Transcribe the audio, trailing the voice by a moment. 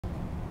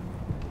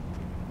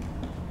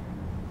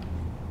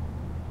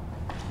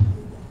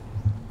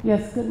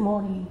Yes, good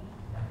morning.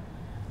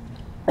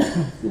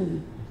 Excuse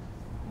me.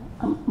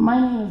 My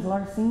name is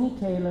Larcine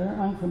Taylor.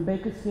 I'm from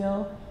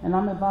Bakersfield, and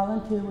I'm a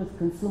volunteer with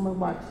Consumer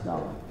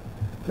Watchdog.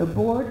 The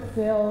board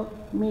failed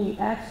me,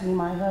 actually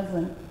my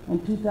husband,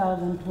 in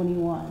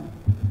 2021.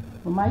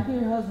 When my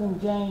dear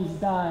husband James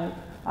died,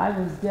 I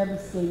was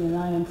devastated, and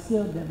I am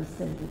still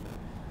devastated.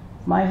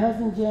 My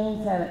husband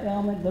James had an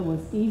ailment that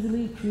was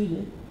easily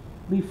treated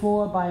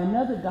before by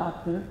another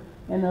doctor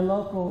in a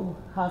local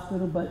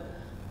hospital,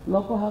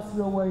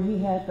 where he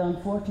had the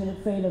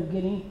unfortunate fate of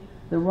getting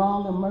the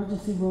wrong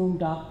emergency room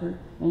doctor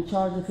in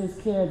charge of his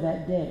care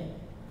that day.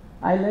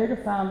 I later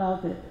found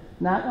out that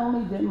not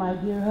only did my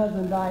dear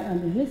husband die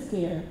under his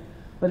care,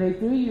 but a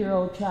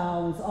 3-year-old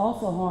child was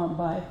also harmed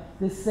by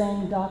this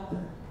same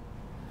doctor.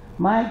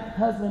 My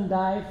husband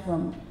died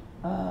from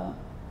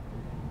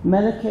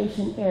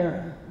medication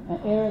error, an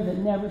error that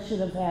never should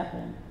have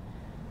happened.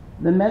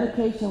 The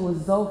medication was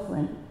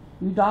Zofran.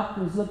 You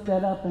doctors look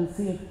that up and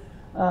see if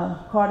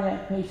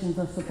cardiac patients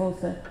are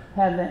supposed to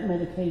have that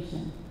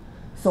medication.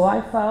 So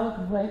I filed a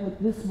complaint with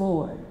this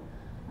board.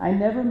 I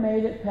never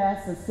made it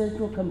past the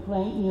central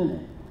complaint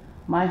unit.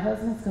 My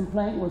husband's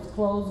complaint was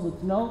closed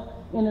with no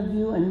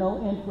interview and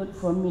no input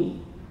from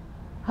me.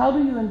 How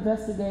do you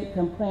investigate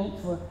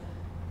complaints for,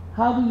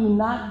 how do you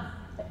not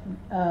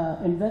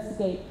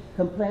investigate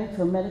complaints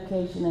for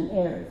medication and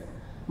errors?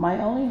 My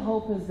only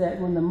hope is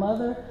that when the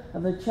mother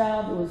of the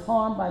child that was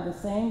harmed by the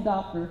same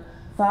doctor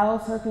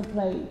files her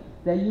complaint,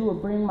 that you will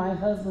bring my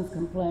husband's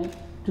complaint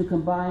to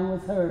combine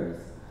with hers.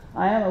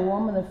 I am a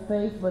woman of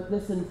faith, but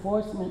this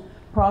enforcement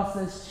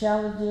process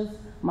challenges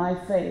my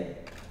faith.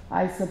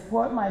 I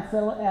support my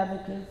fellow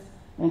advocates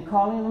in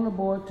calling on the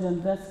board to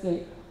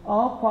investigate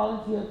all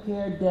quality of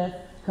care death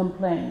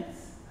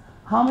complaints.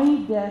 How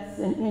many deaths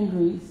and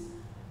injuries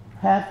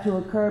have to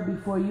occur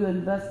before you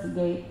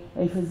investigate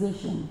a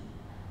physician?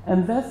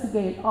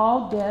 Investigate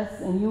all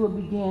deaths and you will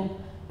begin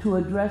to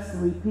address the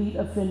repeat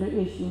offender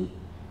issue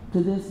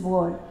to this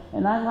board.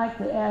 And I'd like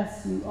to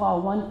ask you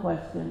all one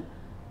question.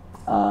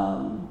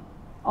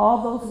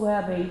 All those who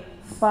have a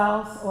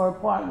spouse or a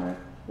partner,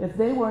 if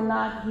they were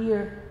not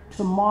here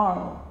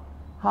tomorrow,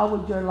 how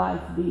would your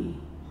life be?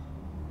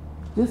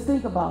 Just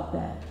think about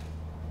that.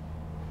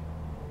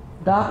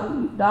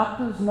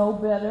 Doctors know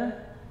better,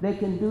 they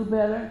can do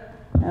better,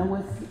 and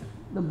with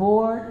the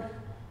board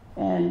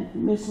and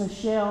Miss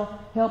Michelle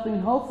helping,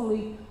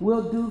 hopefully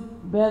we'll do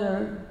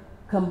better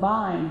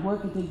combined,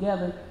 working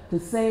together to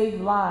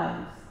save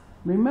lives.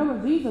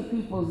 Remember, these are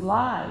people's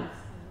lives.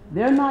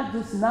 They're not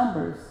just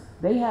numbers.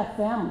 They have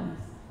families.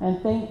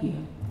 And thank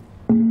you.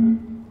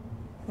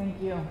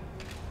 Thank you.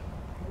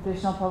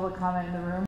 Additional public comment in the room?